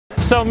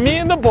So me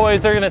and the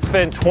boys are gonna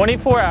spend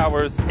 24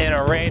 hours in a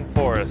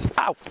rainforest.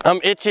 Ow. I'm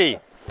itchy.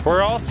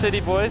 We're all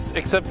city boys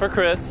except for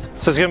Chris,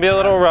 so it's gonna be a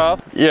little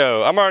rough.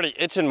 Yo, I'm already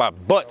itching my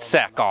butt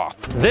sack off.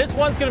 This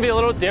one's gonna be a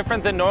little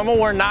different than normal.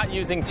 We're not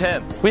using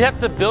tents. We have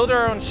to build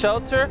our own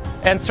shelter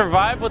and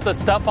survive with the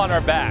stuff on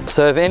our back.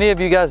 So have any of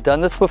you guys done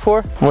this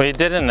before? We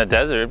did it in the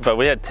desert, but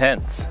we had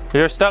tents.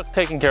 We were stuck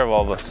taking care of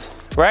all of us.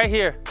 Right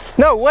here.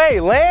 No way,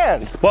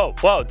 land. Whoa,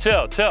 whoa,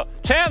 chill, chill.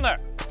 Chandler!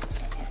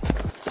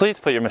 Please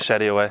put your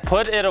machete away.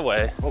 Put it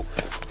away. All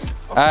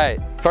right,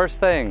 first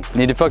thing,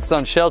 need to focus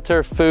on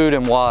shelter, food,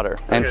 and water,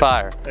 and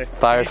fire.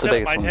 Fire's the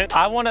biggest one.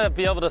 I want to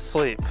be able to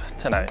sleep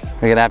tonight.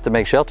 We're gonna have to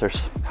make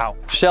shelters. How?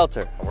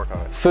 Shelter, I'll work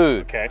on it.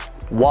 food, Okay.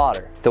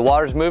 water. If the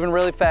water's moving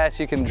really fast,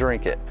 you can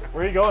drink it.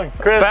 Where are you going?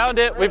 Chris. Found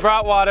it, we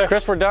brought water.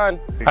 Chris, we're done.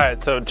 All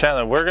right, so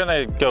Chandler, we're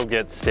gonna go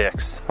get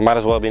sticks. I might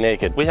as well be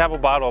naked. We have a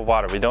bottle of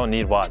water, we don't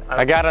need water.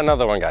 I got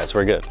another one, guys,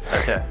 we're good.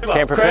 Okay.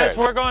 Can't prepare. Chris,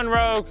 we're going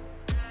rogue.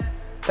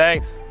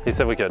 Thanks, he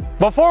said we could.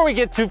 Before we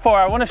get too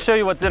far, I wanna show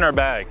you what's in our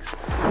bags.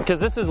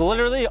 Because this is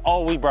literally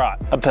all we brought.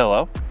 A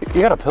pillow.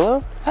 You got a pillow?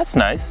 That's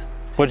nice.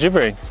 What'd you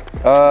bring?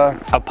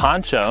 A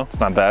poncho, it's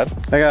not bad.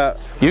 I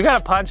got... You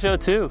got a poncho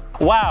too.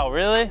 Wow,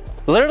 really?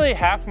 Literally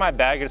half my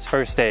bag is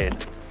first aid.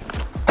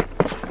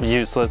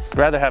 Useless.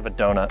 Rather have a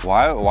donut.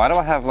 Why do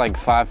I have like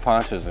 5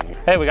 ponchos in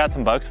here? Hey, we got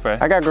some bug spray.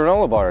 I got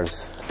granola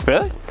bars.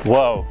 Really?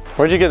 Whoa.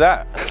 Where'd you get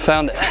that?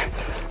 Found it.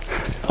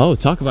 Oh,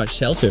 talk about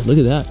shelter. Look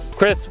at that.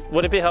 Chris,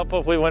 would it be helpful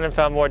if we went and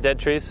found more dead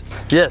trees?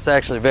 Yes,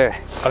 actually, very.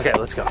 Okay,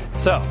 let's go.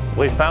 So,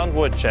 we found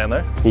wood,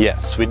 Chandler.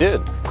 Yes, we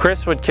did.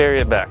 Chris would carry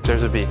it back.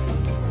 There's a bee.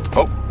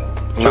 Oh,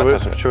 I'm not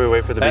touching it. Should we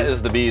wait for the That bee?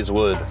 is the bee's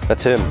wood.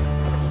 That's him.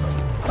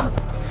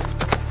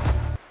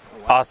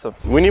 Awesome.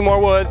 We need more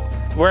wood.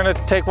 We're gonna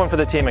take one for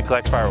the team and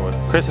collect firewood.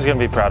 Chris is gonna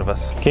be proud of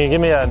us. Can you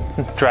give me a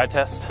dry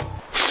test?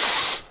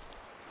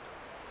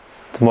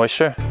 The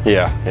moisture?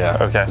 Yeah.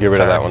 Okay. Get rid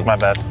sorry, of that one. My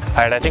bad. All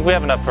right, I think we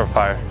have enough for a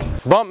fire.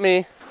 Bump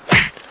me.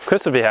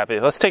 Chris would be happy.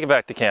 Let's take it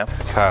back to camp.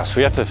 Gosh,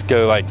 we have to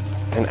go like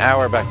an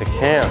hour back to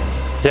camp.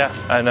 Yeah,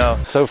 I know.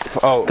 So,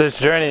 oh. This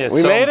journey is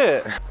We so... made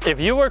it. If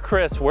you were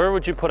Chris, where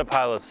would you put a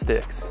pile of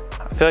sticks?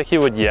 I feel like he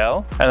would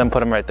yell and then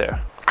put them right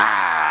there.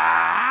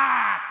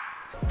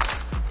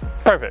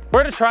 Perfect.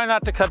 We're gonna try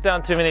not to cut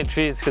down too many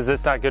trees because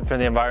it's not good for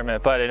the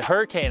environment, but a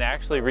hurricane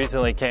actually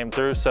recently came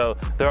through, so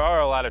there are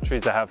a lot of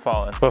trees that have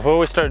fallen. Before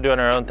we started doing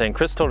our own thing,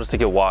 Chris told us to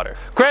get water.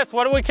 Chris,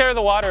 what do we carry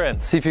the water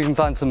in? See if you can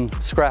find some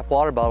scrap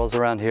water bottles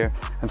around here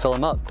and fill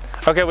them up.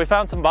 Okay, we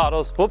found some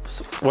bottles.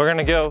 Whoops. We're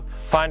gonna go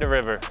find a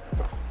river.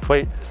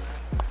 Wait.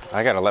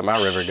 I gotta let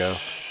my river go.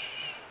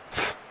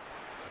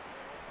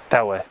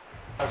 That way.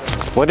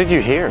 What did you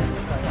hear?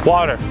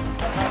 Water.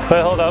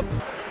 Wait, hold up.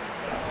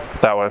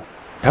 That way.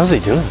 How's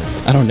he doing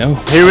this? I don't know.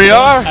 Here we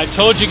are. I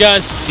told you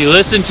guys, if you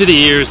listen to the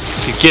ears,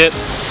 you get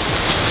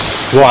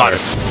water.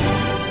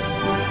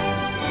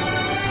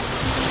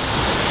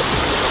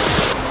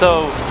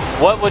 So,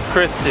 what would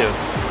Chris do?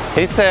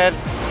 He said,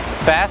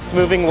 fast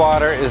moving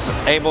water is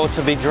able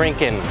to be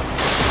drinking.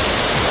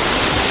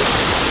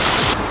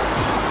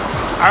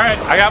 All right,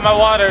 I got my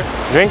water.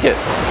 Drink it.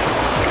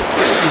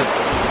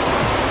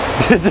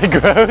 Is it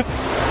gross?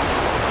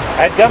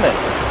 I had gum in.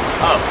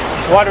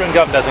 Oh, water and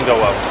gum doesn't go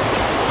well.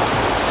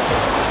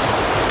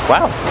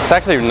 Wow, it's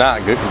actually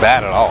not good,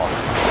 bad at all.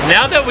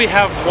 Now that we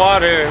have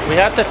water, we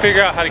have to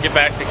figure out how to get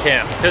back to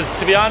camp. Because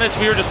to be honest,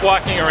 we were just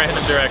walking in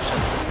random directions.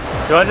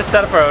 You want to just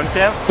set up our own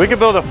camp? We could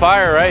build a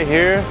fire right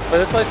here. But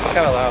this place is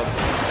kind of loud.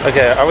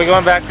 Okay, are we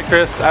going back to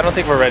Chris? I don't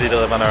think we're ready to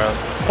live on our own.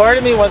 Part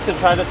of me wants to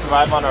try to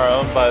survive on our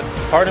own, but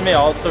part of me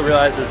also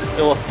realizes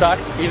it will suck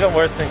even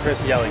worse than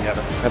Chris yelling at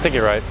us. I think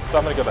you're right. So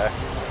I'm gonna go back.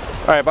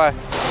 All right, bye.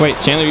 Wait,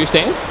 Chandler, you're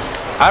staying?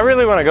 I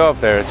really want to go up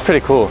there. It's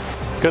pretty cool.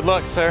 Good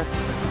luck, sir.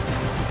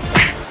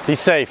 Be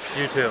safe.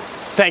 You too.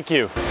 Thank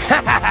you.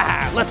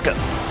 Let's go.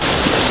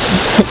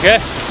 Okay,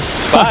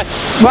 bye.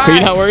 Are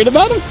you not worried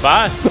about him?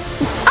 Bye.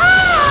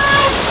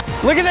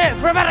 Look at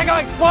this. We're about to go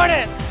explore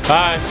this.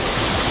 Bye.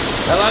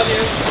 I love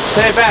you.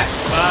 Say it back.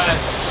 Bye.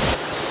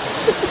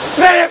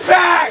 Say it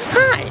back.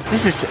 Hi.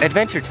 This is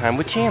Adventure Time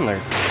with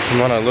Chandler.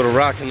 I'm on a little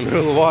rock in the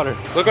middle of the water.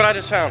 Look what I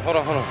just found. Hold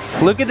on, hold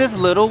on. Look at this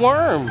little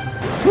worm.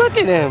 Look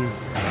at him.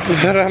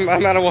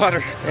 I'm out of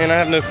water and I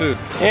have no food.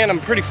 And I'm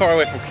pretty far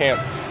away from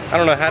camp. I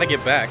don't know how to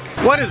get back.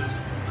 What is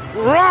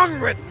wrong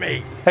with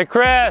me? Hey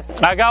Chris,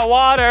 I got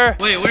water.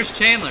 Wait, where's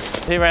Chandler?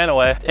 He ran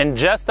away.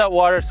 Ingest that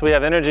water so we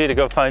have energy to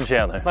go find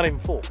Chandler. It's not even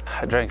full.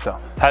 I drank some.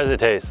 How does it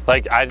taste?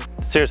 Like,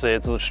 seriously,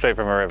 it's straight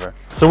from a river.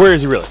 So where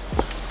is he really?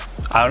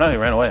 I don't know, he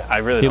ran away. I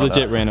really He don't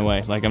legit know. ran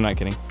away. Like, I'm not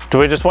kidding. Do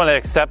we just want to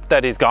accept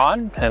that he's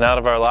gone and out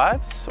of our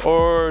lives?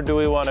 Or do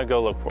we want to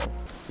go look for him?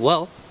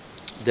 Well,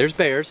 there's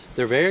bears.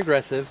 They're very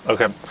aggressive.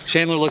 Okay,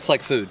 Chandler looks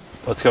like food.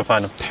 let's go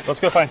find him. Let's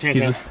go find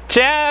Chandler.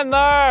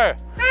 Chandler!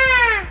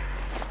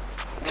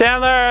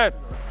 Chandler!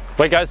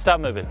 Wait guys, stop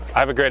moving. I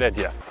have a great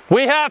idea.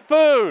 We have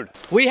food!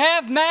 We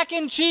have mac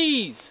and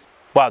cheese.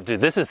 Wow,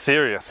 dude, this is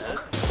serious.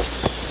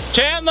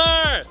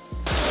 Chandler!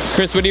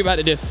 Chris, what are you about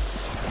to do?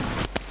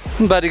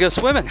 I'm about to go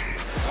swimming.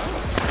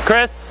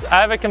 Chris,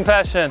 I have a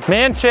confession. Me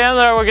and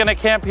Chandler were gonna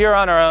camp here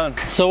on our own.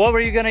 So what were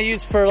you gonna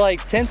use for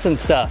like tents and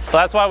stuff?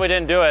 That's why we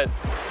didn't do it,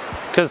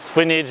 because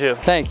we need you.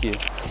 Thank you.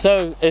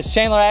 So is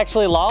Chandler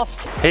actually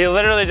lost? He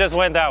literally just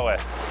went that way.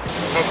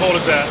 How cold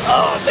is that?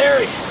 Oh,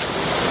 there he.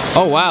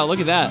 Oh wow, look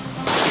at that.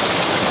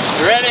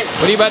 You ready?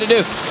 What are you about to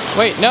do?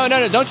 Wait, no,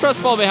 don't trust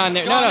fall behind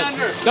there. No,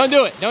 don't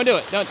do it. Don't do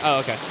it. Don't. Oh,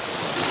 okay.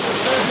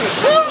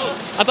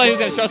 I thought he was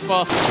gonna trust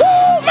fall.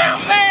 Woo,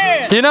 mountain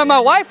man! You know, my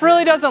wife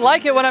really doesn't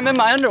like it when I'm in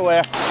my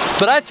underwear.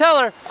 But I tell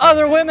her,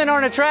 other women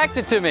aren't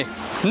attracted to me.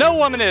 No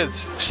woman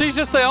is. She's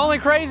just the only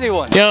crazy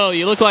one. Yo,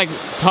 you look like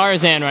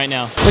Tarzan right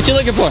now. What you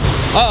looking for?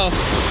 Uh-oh.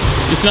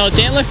 You smell it,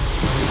 Chandler?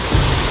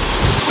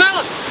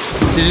 Smell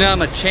it! Did you know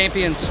I'm a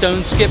champion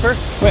stone skipper?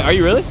 Wait, are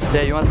you really?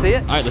 Yeah, you wanna see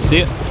it? All right, let's see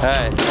it. All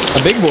right.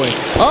 A big boy.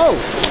 Oh!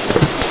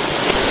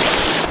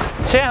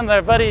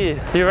 Chandler, buddy,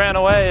 you ran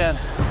away and...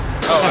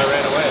 Oh, I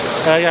ran away.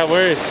 I got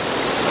worried.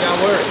 You got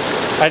worried.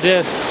 I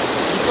did.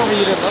 You told me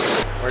you didn't love me.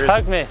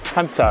 Hug me.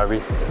 I'm sorry.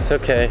 It's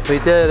okay. We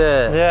did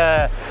it.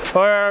 Yeah,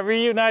 we're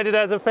reunited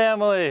as a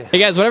family. Hey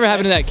guys, whatever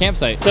happened to that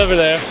campsite? It's over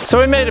there. So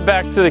we made it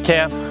back to the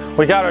camp.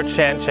 We got our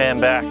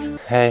Chan back.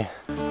 Hey,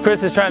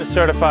 Chris is trying to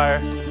start a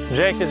fire.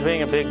 Jake is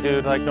being a big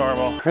dude like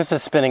normal. Chris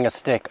is spinning a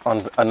stick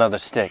on another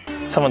stick.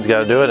 Someone's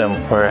got to do it, and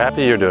we're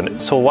happy you're doing it.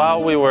 So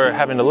while we were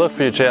having to look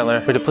for you,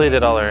 Chandler, we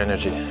depleted all our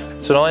energy.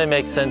 So it only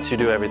makes sense you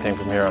do everything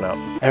from here on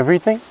out.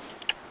 Everything?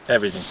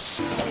 Everything.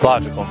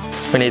 Logical.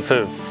 We need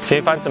food. Can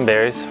you find some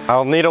berries?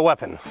 I'll need a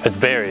weapon. It's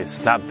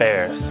berries, not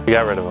bears. We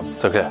got rid of them.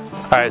 It's okay.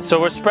 All right,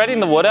 so we're spreading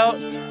the wood out,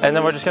 and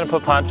then we're just gonna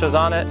put ponchos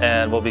on it,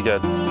 and we'll be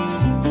good.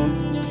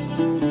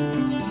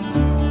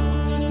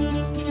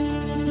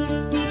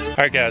 All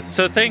right, guys,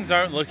 so things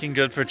aren't looking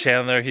good for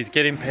Chandler. He's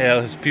getting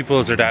pale, his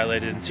pupils are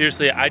dilated, and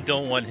seriously, I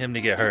don't want him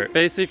to get hurt.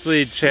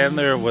 Basically,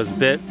 Chandler was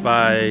bit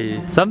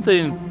by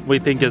something we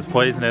think is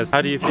poisonous.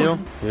 How do you feel?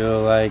 I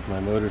feel like my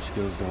motor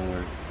skills don't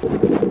work.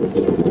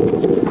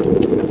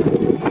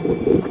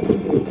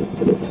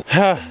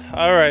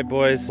 All right,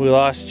 boys, we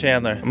lost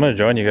Chandler. I'm gonna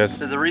join you guys.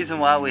 So the reason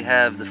why we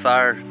have the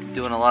fire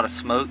doing a lot of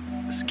smoke,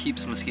 this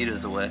keeps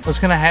mosquitoes away. What's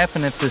gonna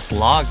happen if this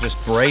log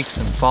just breaks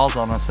and falls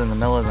on us in the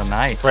middle of the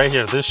night? Right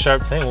here, this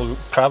sharp thing will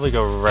probably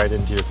go right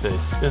into your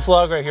face. This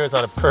log right here is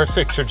on a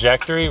perfect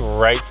trajectory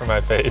right for my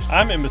face.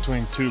 I'm in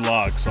between two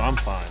logs, so I'm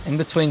fine. In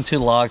between two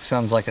logs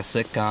sounds like a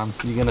sitcom.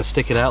 You gonna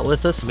stick it out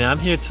with us? Man, I'm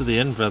here to the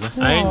end, brother.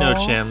 I ain't no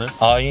Chandler.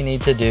 All you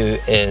need to do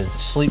is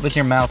sleep with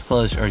your mouth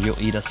closed or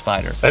you'll eat a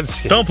spider. I'm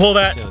scared. Don't pull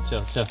that.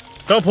 Chill.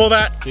 Don't pull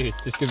that. Dude,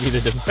 this could be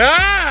the...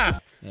 Ah!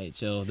 Hey,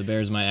 chill. The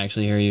bears might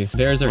actually hear you.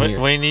 Bears are here.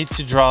 We need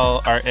to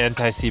draw our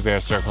anti-sea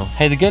bear circle.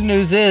 Hey, the good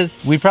news is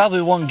we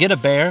probably won't get a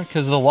bear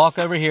because they'll walk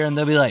over here and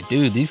they'll be like,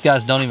 dude, these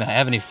guys don't even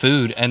have any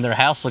food and their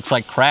house looks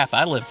like crap.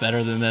 I live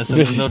better than this.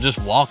 And then they'll just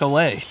walk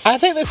away. I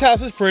think this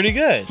house is pretty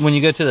good. When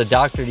you go to the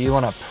doctor, do you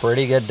want a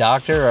pretty good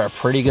doctor or a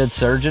pretty good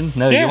surgeon?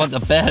 No, Yeah. you want the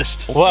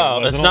best.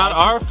 Well, it's not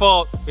our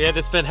fault. We had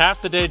to spend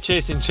half the day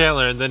chasing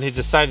Chandler and then he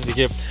decided to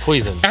get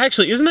poisoned.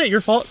 Actually, isn't that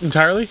your fault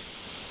entirely?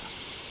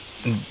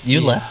 You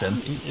left him.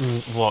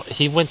 Well,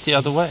 he went the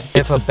other way.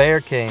 If a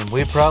bear came,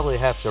 we'd probably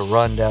have to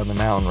run down the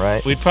mountain,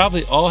 right? We'd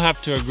probably all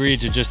have to agree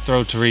to just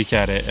throw Tariq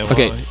at it. And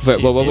Okay,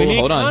 but whoa,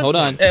 hold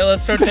on. Hey,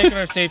 let's start taking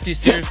our safety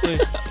seriously.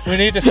 We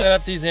need to set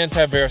up these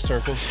anti-bear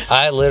circles.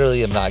 I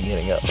literally am not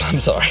getting up. I'm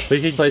sorry. We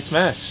can play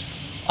Smash.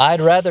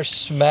 I'd rather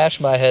smash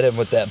my head in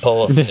with that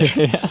pole up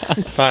there.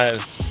 Fine.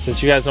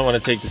 Since you guys don't want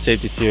to take the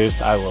safety serious,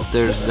 I will.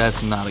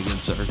 That's not a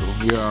good circle.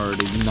 You're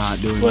already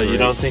not doing Well, great. you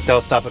don't think that'll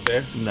stop a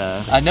bear?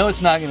 No. I know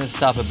it's not going to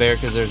stop a bear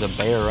because there's a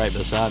bear right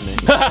beside me.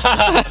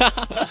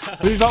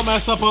 Please don't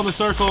mess up on the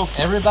circle.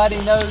 Everybody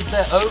knows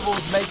that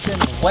ovals make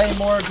them way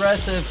more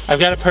aggressive. I've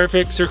got a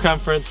perfect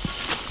circumference.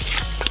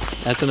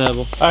 That's an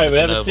oval. All right, we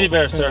have an a sea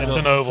bear circle. It's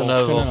an oval.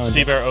 It's an oval.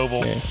 Sea bear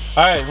oval. Yeah.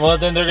 All right, well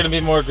then they're gonna be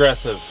more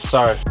aggressive.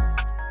 Sorry.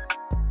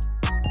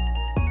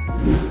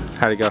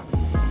 How'd it go?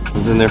 I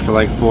was in there for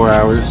like 4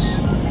 hours.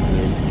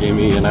 They gave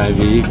me an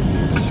IV,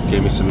 just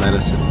gave me some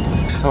medicine.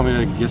 Just told me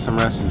to get some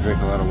rest and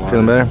drink a lot of water.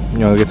 Feeling better?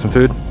 You wanna get some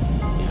food?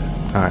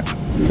 All right.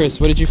 Chris,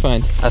 what did you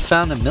find? I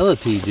found a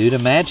millipede, dude.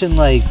 Imagine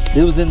like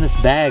it was in this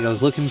bag. I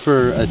was looking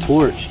for a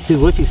torch. Dude,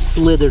 what if he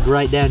slithered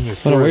right down your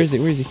throat? Hold on, where is he?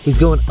 Where is he? He's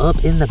going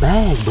up in the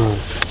bag, bro.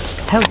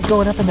 How's he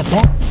going up in the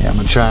bag? Yeah, I'm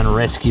gonna try and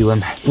rescue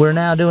him. We're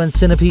now doing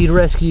centipede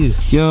rescue.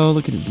 Yo,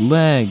 look at his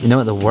leg. You know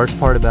what the worst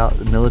part about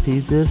the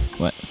millipedes is?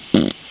 What?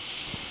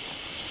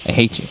 I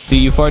hate you. See,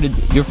 you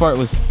farted. Your fart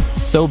was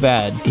so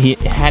bad, he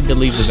had to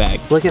leave the bag.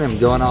 Look at him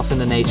going off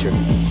into nature.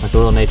 Like a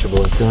little nature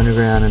boy. Go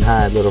underground and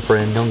hide, little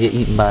friend. Don't get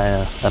eaten by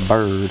a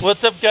bird.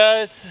 What's up,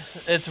 guys?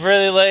 It's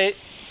really late.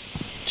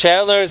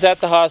 Chandler is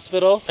at the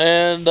hospital,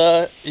 and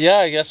yeah,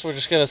 I guess we're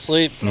just gonna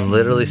sleep. I'm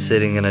literally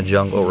sitting in a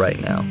jungle right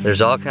now.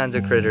 There's all kinds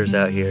of critters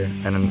out here,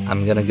 and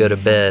I'm gonna go to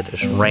bed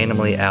just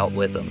randomly out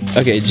with them.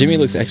 Okay, Jimmy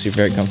looks actually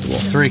very comfortable.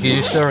 Tariq, are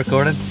you still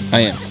recording? I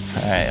am.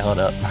 All right, hold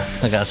up.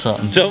 I got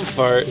something. Don't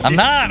fart. I'm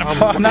not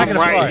gonna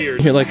fart.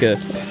 You're like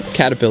a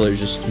caterpillar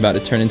just about to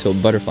turn into a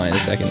butterfly in a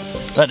second.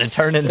 About to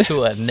turn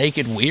into a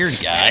naked weird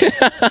guy.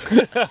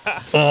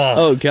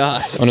 Oh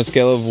gosh. On a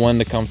scale of 1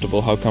 to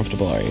comfortable, how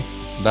comfortable are you?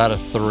 About a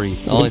 3.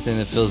 The only thing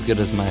that feels good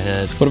is my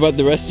head. What about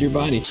the rest of your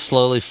body?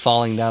 Slowly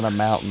falling down a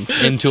mountain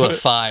into a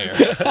fire.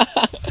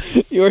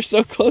 You are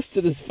so close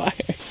to this fire.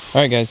 All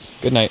right, guys.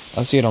 Good night.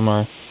 I'll see you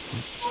tomorrow.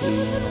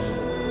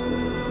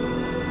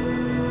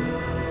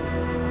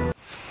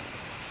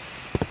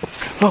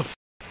 Oh.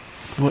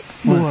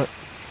 What?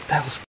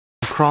 That was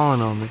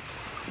crawling on me.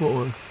 What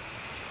was?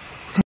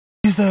 What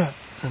is that?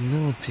 It's a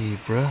millipede,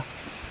 bruh.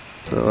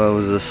 So I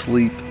was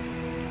asleep,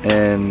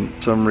 and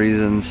for some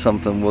reason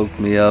something woke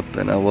me up,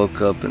 and I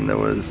woke up and there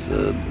was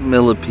a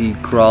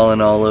millipede crawling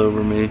all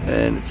over me,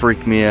 and it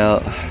freaked me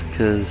out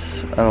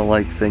because I don't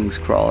like things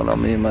crawling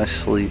on me in my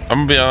sleep. I'm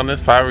gonna be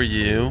honest, if I were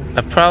you,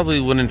 I probably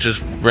wouldn't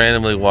just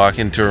randomly walk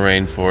into a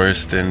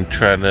rainforest and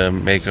try to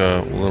make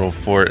a little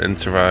fort and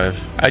survive.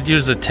 I'd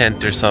use a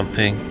tent or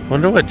something.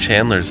 Wonder what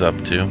Chandler's up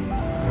to.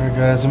 Alright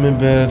guys, I'm in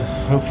bed.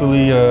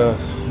 Hopefully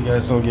you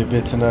guys don't get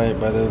bit tonight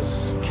by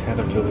those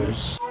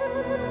caterpillars.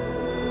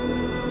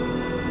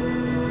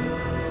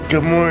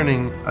 Good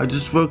morning. I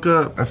just woke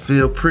up. I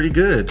feel pretty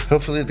good.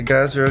 Hopefully the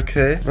guys are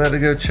okay. I'm about to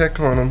go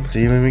check on them.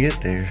 See you when we get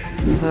there.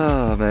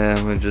 Oh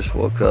man, we just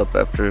woke up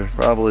after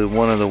probably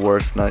one of the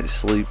worst night's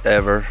sleep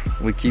ever.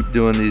 We keep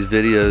doing these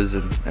videos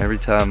and every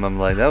time I'm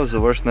like, that was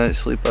the worst night's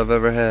sleep I've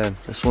ever had.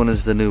 This one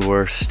is the new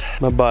worst.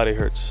 My body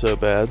hurts so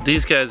bad.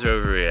 These guys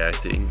are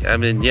overreacting. I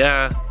mean,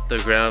 yeah, the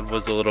ground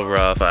was a little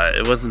rough, but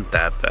it wasn't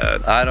that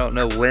bad. I don't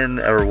know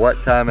when or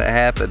what time it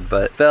happened,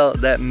 but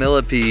that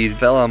millipede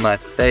fell on my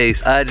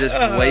face. I just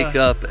wake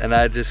up and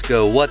I just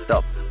go, what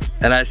the?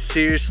 And I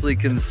seriously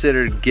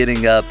considered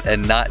getting up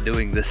and not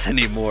doing this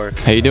anymore.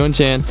 How you doing,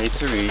 Chan? Hey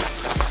Tariq.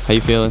 How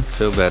you feeling?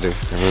 Feel better.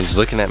 Everyone's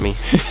looking at me.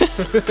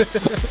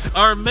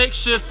 Our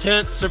makeshift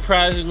tent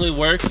surprisingly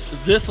worked.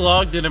 This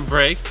log didn't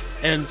break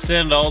and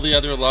send all the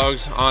other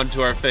logs onto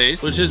our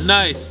face, which is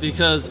nice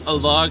because a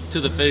log to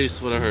the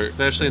face would have hurt,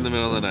 especially in the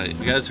middle of the night.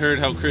 You guys heard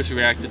how Chris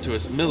reacted to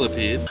his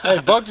millipede. Hey,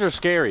 bugs are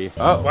scary.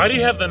 Oh. Why do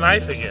you have the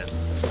knife again?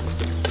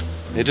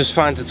 It just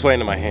finds its way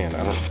into my hand.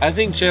 I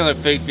think Chandler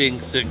faked being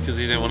sick because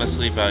he didn't want to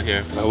sleep out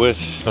here. I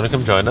wish. Want to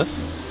come join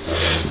us?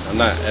 I'm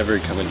not ever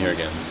coming here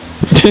again.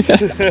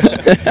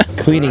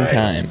 Cleaning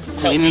time.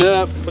 Clean it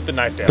up. Put the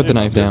knife down. Put the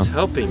knife down.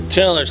 Helping.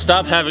 Chandler,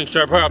 stop having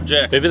sharp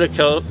objects. Maybe the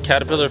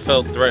caterpillar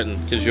felt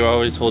threatened because you're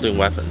always holding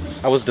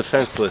weapons. I was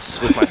defenseless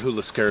with my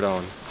hula skirt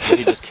on. And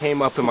he just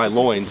came up in my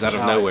loins out of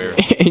nowhere.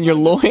 In your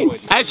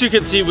loins? As you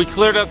can see, we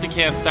cleared up the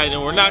campsite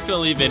and we're not going to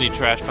leave any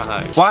trash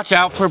behind. Watch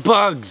out for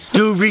bugs.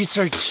 Do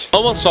research.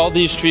 Almost all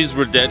these trees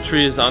were dead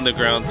trees on the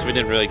ground, so we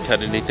didn't really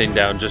cut anything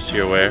down, just so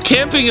you're aware.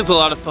 Camping is a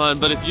lot of fun,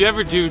 but if you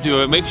ever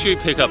do it, make sure you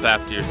pick up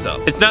after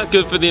yourself. It's not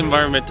good for the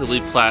environment to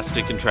leave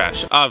plastic and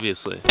trash,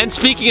 obviously. And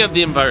speaking of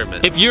the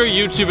environment, if you're a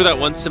YouTuber that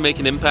wants to make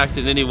an impact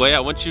in any way, I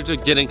want you to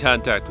get in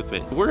contact with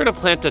me. We're gonna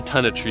plant a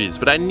ton of trees,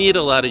 but I need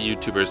a lot of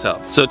YouTubers'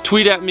 help. So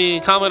tweet at me,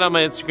 comment on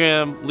my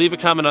Instagram, leave a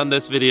comment on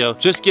this video,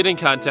 just get in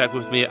contact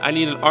with me. I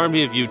need an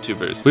army of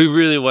YouTubers. We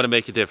really wanna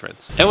make a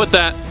difference. And with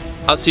that,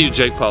 I'll see you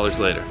Jake Paulers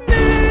later.